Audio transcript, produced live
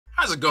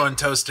How's it going,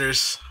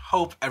 toasters?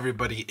 Hope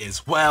everybody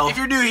is well. If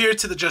you're new here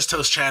to the Just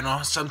Toast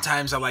channel,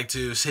 sometimes I like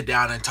to sit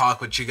down and talk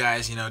with you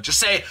guys,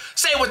 just say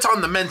what's on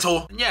the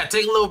mental. And yeah,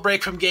 take a little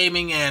break from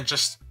gaming and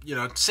just,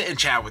 sit and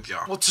chat with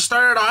y'all. Well, to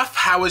start it off,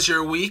 how was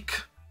your week?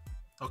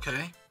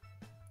 Okay.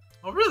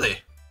 Oh, really?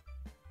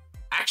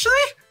 Actually?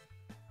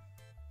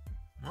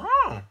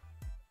 Oh.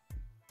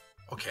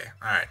 Okay,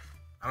 all right.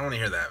 I don't want to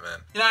hear that, man.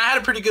 I had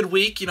a pretty good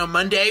week.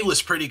 Monday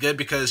was pretty good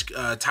because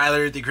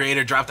Tyler, the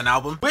creator, dropped an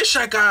album. Wish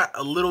I got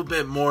a little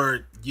bit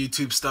more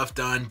YouTube stuff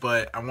done,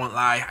 but I won't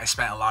lie. I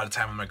spent a lot of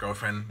time with my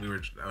girlfriend.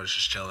 I was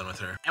just chilling with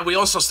her. And we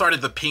also started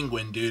The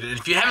Penguin, dude. And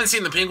if you haven't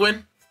seen The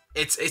Penguin,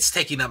 it's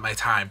taking up my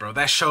time, bro.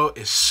 That show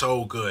is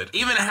so good.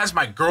 Even it has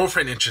my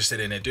girlfriend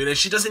interested in it, dude. And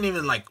she doesn't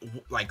even like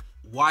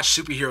watch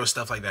superhero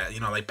stuff like that,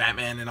 like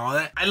Batman and all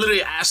that. I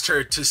literally asked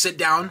her to sit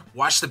down,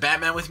 watch the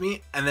Batman with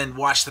me, and then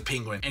watch the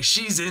Penguin. And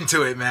she's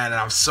into it, man,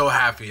 and I'm so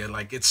happy. And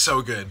it's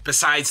so good.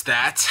 Besides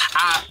that,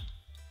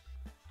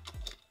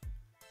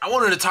 I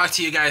wanted to talk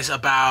to you guys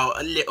about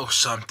a little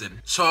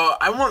something. So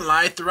I won't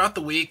lie, throughout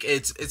the week,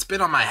 it's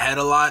been on my head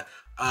a lot.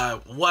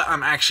 What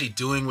I'm actually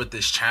doing with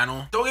this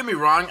channel. Don't get me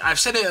wrong, I've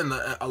said it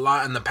a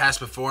lot in the past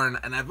before,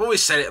 and I've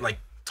always said it,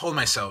 told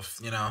myself,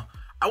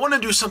 I want to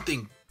do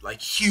something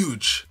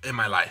huge in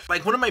my life.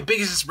 One of my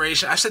biggest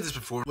inspirations, I've said this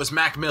before, was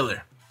Mac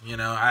Miller.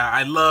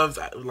 I loved,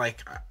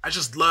 I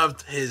just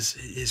loved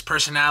his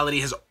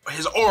personality, his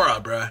aura,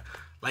 bruh.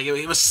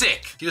 It was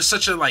sick. He was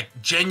such a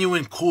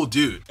genuine cool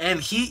dude. And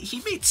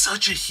he made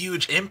such a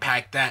huge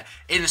impact that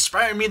it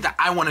inspired me that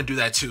I want to do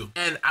that too.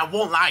 And I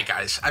won't lie,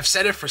 guys. I've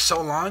said it for so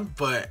long,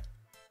 but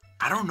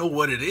I don't know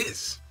what it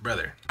is,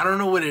 brother. I don't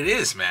know what it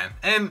is, man.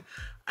 And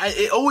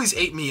it always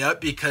ate me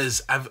up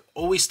because I've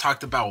always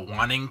talked about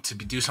wanting to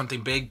do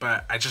something big,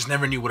 but I just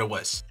never knew what it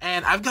was.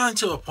 And I've gotten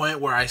to a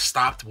point where I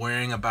stopped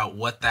worrying about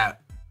what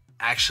that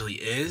actually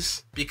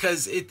is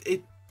because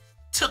it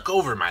took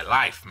over my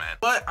life, man.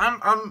 But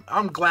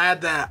I'm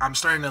glad that I'm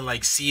starting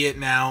to see it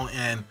now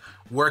and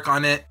work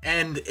on it,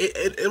 and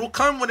it'll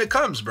come when it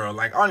comes, bro.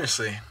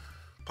 Honestly,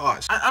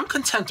 pause. I'm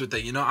content with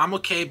it, I'm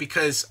okay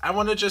because I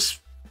want to just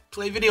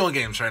play video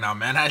games right now,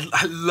 man.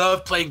 I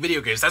love playing video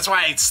games. That's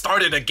why I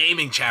started a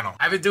gaming channel.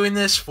 I've been doing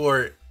this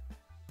for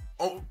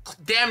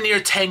damn near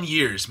 10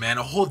 years, man.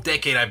 A whole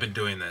decade I've been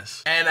doing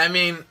this. And I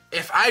mean,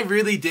 if I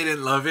really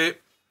didn't love it,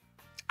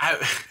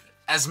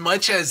 as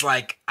much as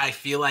I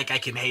feel like I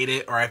can hate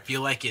it or I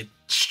feel like it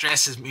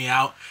stresses me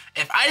out,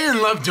 if I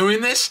didn't love doing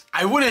this,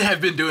 I wouldn't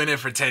have been doing it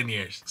for 10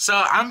 years. So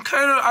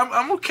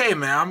I'm okay,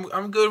 man.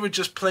 I'm good with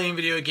just playing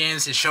video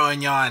games and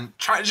showing y'all and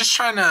just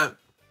trying to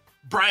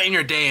brighten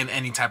your day in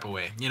any type of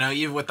way.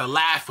 Even with the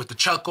laugh, with the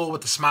chuckle,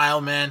 with the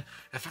smile, man.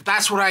 If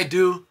that's what I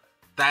do,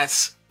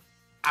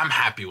 I'm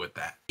happy with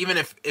that. Even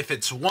if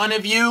it's one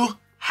of you,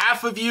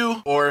 half of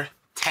you, or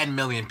 10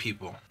 million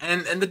people.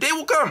 And the day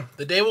will come.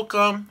 The day will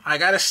come. I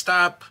gotta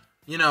stop,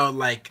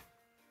 I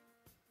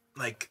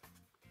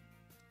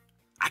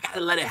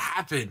gotta let it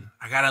happen.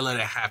 I gotta let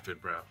it happen,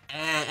 bro.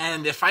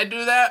 And if I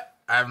do that,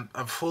 I'm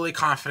fully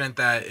confident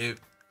that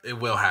it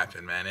will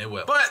happen, man. It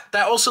will. But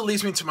that also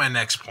leads me to my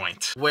next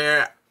point,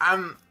 where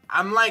I'm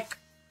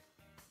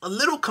a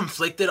little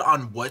conflicted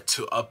on what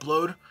to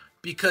upload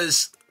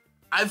because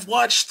I've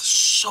watched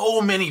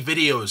so many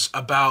videos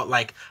about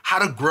how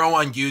to grow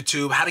on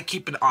YouTube, how to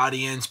keep an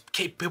audience,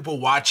 keep people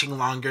watching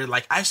longer.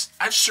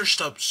 I've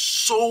searched up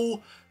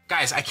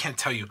guys, I can't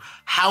tell you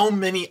how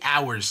many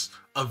hours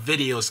of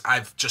videos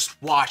I've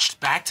just watched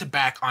back to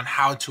back on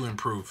how to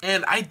improve.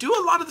 And I do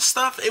a lot of the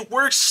stuff. It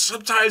works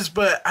sometimes,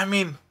 but I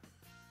mean,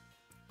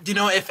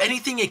 if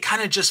anything, it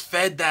kind of just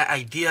fed that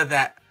idea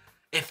that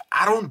if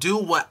I don't do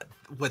what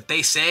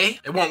they say,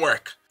 it won't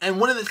work. And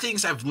one of the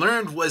things I've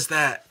learned was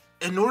that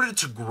in order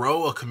to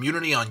grow a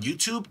community on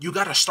YouTube, you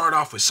got to start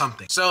off with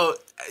something. So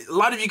a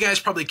lot of you guys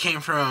probably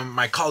came from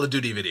my Call of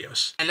Duty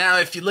videos. And now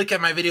if you look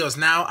at my videos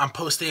now, I'm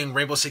posting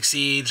Rainbow Six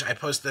Siege. I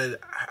posted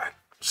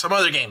some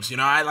other games,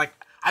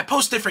 I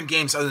post different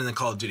games other than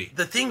Call of Duty.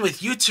 The thing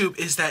with YouTube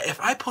is that if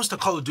I post a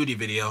Call of Duty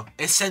video,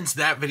 it sends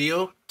that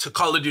video to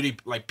Call of Duty,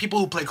 people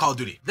who play Call of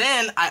Duty.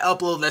 Then I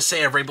upload, let's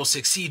say, a Rainbow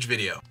Six Siege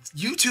video.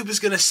 YouTube is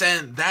gonna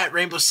send that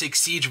Rainbow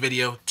Six Siege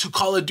video to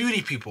Call of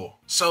Duty people.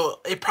 So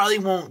it probably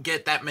won't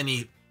get that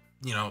many,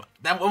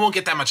 that won't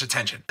get that much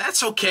attention.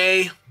 That's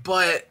okay,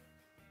 but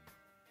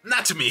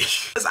not to me.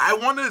 Because I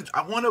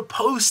wanna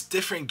post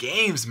different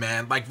games,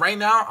 man. Right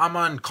now, I'm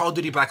on Call of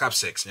Duty Black Ops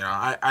 6.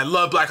 I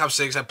love Black Ops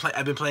 6.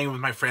 I've been playing with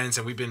my friends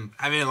and we've been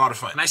having a lot of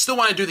fun. And I still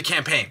want to do the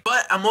campaign.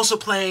 But I'm also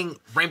playing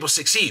Rainbow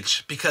Six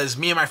Siege because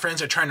me and my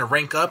friends are trying to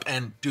rank up,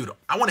 and dude,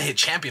 I want to hit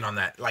champion on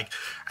that.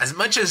 As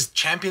much as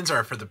champions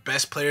are for the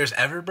best players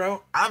ever,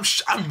 bro, I'm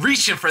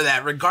reaching for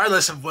that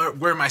regardless of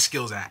where my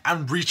skills at.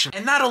 I'm reaching.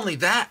 And not only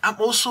that,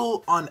 I'm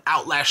also on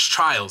Outlast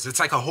Trials. It's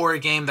like a horror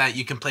game that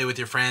you can play with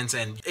your friends,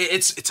 and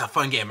it's a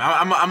fun game.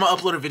 I'm gonna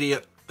upload a video.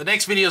 The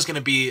next video is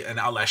gonna be an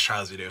Outlast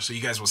Trials video, so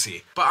you guys will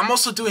see. But I'm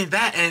also doing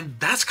that, and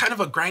that's kind of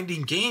a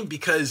grinding game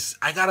because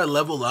I gotta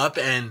level up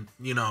and,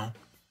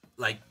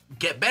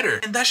 get better.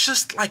 And that's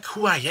just like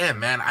who I am,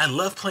 man. I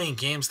love playing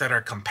games that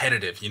are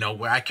competitive, you know,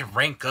 where I can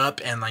rank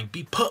up and like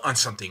be put on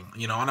something,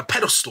 you know, on a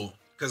pedestal.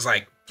 Cause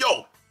like,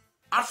 yo,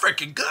 I'm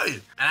freaking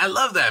good. And I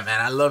love that,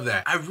 man. I love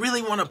that. I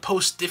really want to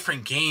post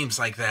different games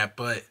like that,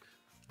 but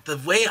the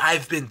way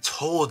I've been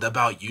told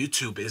about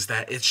YouTube is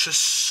that it's just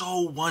so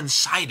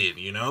one-sided,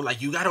 you know?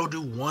 Like, you gotta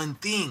do one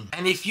thing.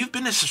 And if you've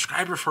been a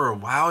subscriber for a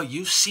while,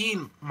 you've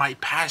seen my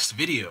past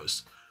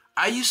videos.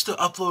 I used to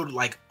upload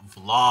like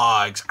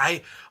vlogs.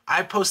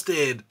 I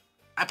posted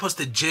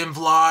gym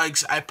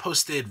vlogs. I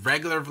posted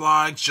regular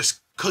vlogs,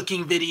 just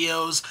cooking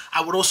videos.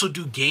 I would also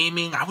do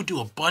gaming. I would do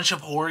a bunch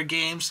of horror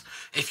games.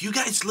 If you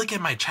guys look at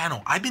my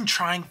channel, I've been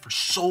trying for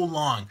so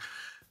long.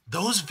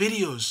 Those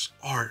videos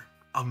are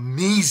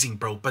amazing,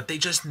 bro, but they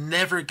just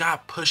never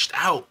got pushed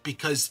out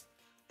because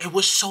it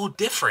was so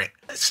different.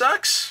 It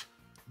sucks,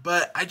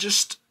 but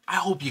I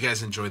hope you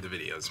guys enjoy the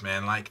videos,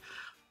 man. Like,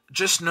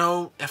 just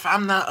know, if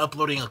I'm not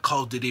uploading a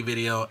Call of Duty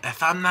video,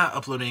 if I'm not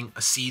uploading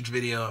a Siege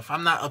video, if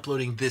I'm not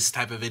uploading this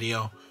type of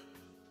video,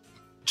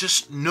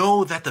 just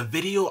know that the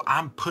video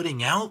I'm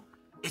putting out,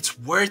 it's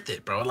worth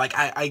it, bro. Like,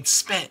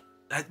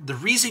 the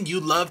reason you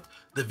loved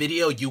the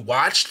video you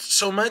watched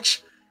so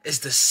much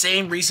is the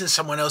same reason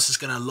someone else is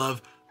gonna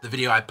love the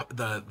video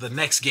the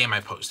next game I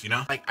post, you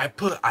know? Like, I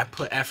put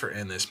effort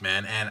in this,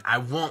 man, and I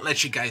won't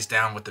let you guys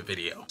down with the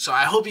video. So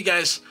I hope you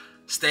guys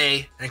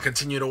stay and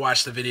continue to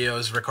watch the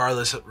videos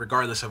regardless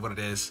of what it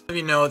is. Let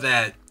me know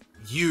that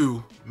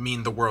you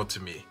mean the world to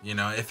me, you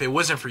know? If it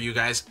wasn't for you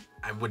guys,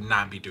 I would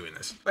not be doing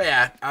this. But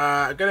yeah,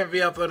 I'm gonna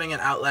be uploading an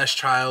Outlast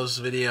Trials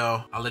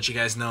video. I'll let you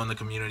guys know in the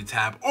community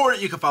tab, or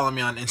you can follow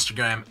me on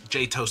Instagram,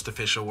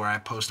 JToastOfficial, where I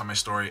post on my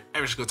story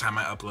every single time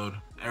I upload,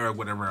 or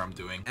whatever I'm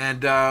doing.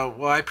 And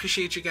well, I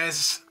appreciate you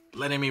guys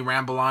letting me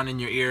ramble on in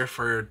your ear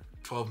for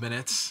 12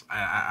 minutes.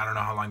 I don't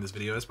know how long this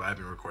video is, but I've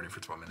been recording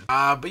for 12 minutes.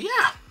 But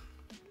yeah,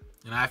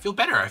 you know, I feel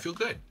better. I feel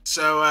good.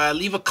 So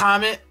leave a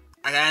comment.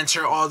 I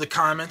answer all the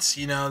comments,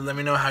 you know, let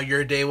me know how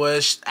your day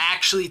was.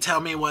 Actually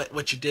tell me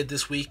what you did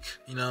this week,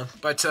 you know.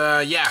 But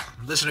yeah,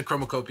 listen to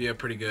Chromacopia,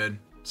 pretty good.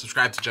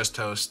 Subscribe to Just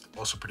Toast,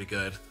 also pretty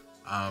good.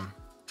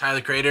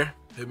 Tyler Creator,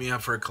 hit me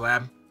up for a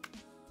collab.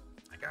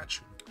 I got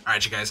you. All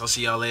right, you guys, I'll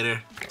see y'all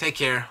later. Take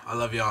care. I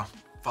love y'all.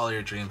 Follow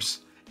your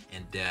dreams.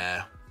 And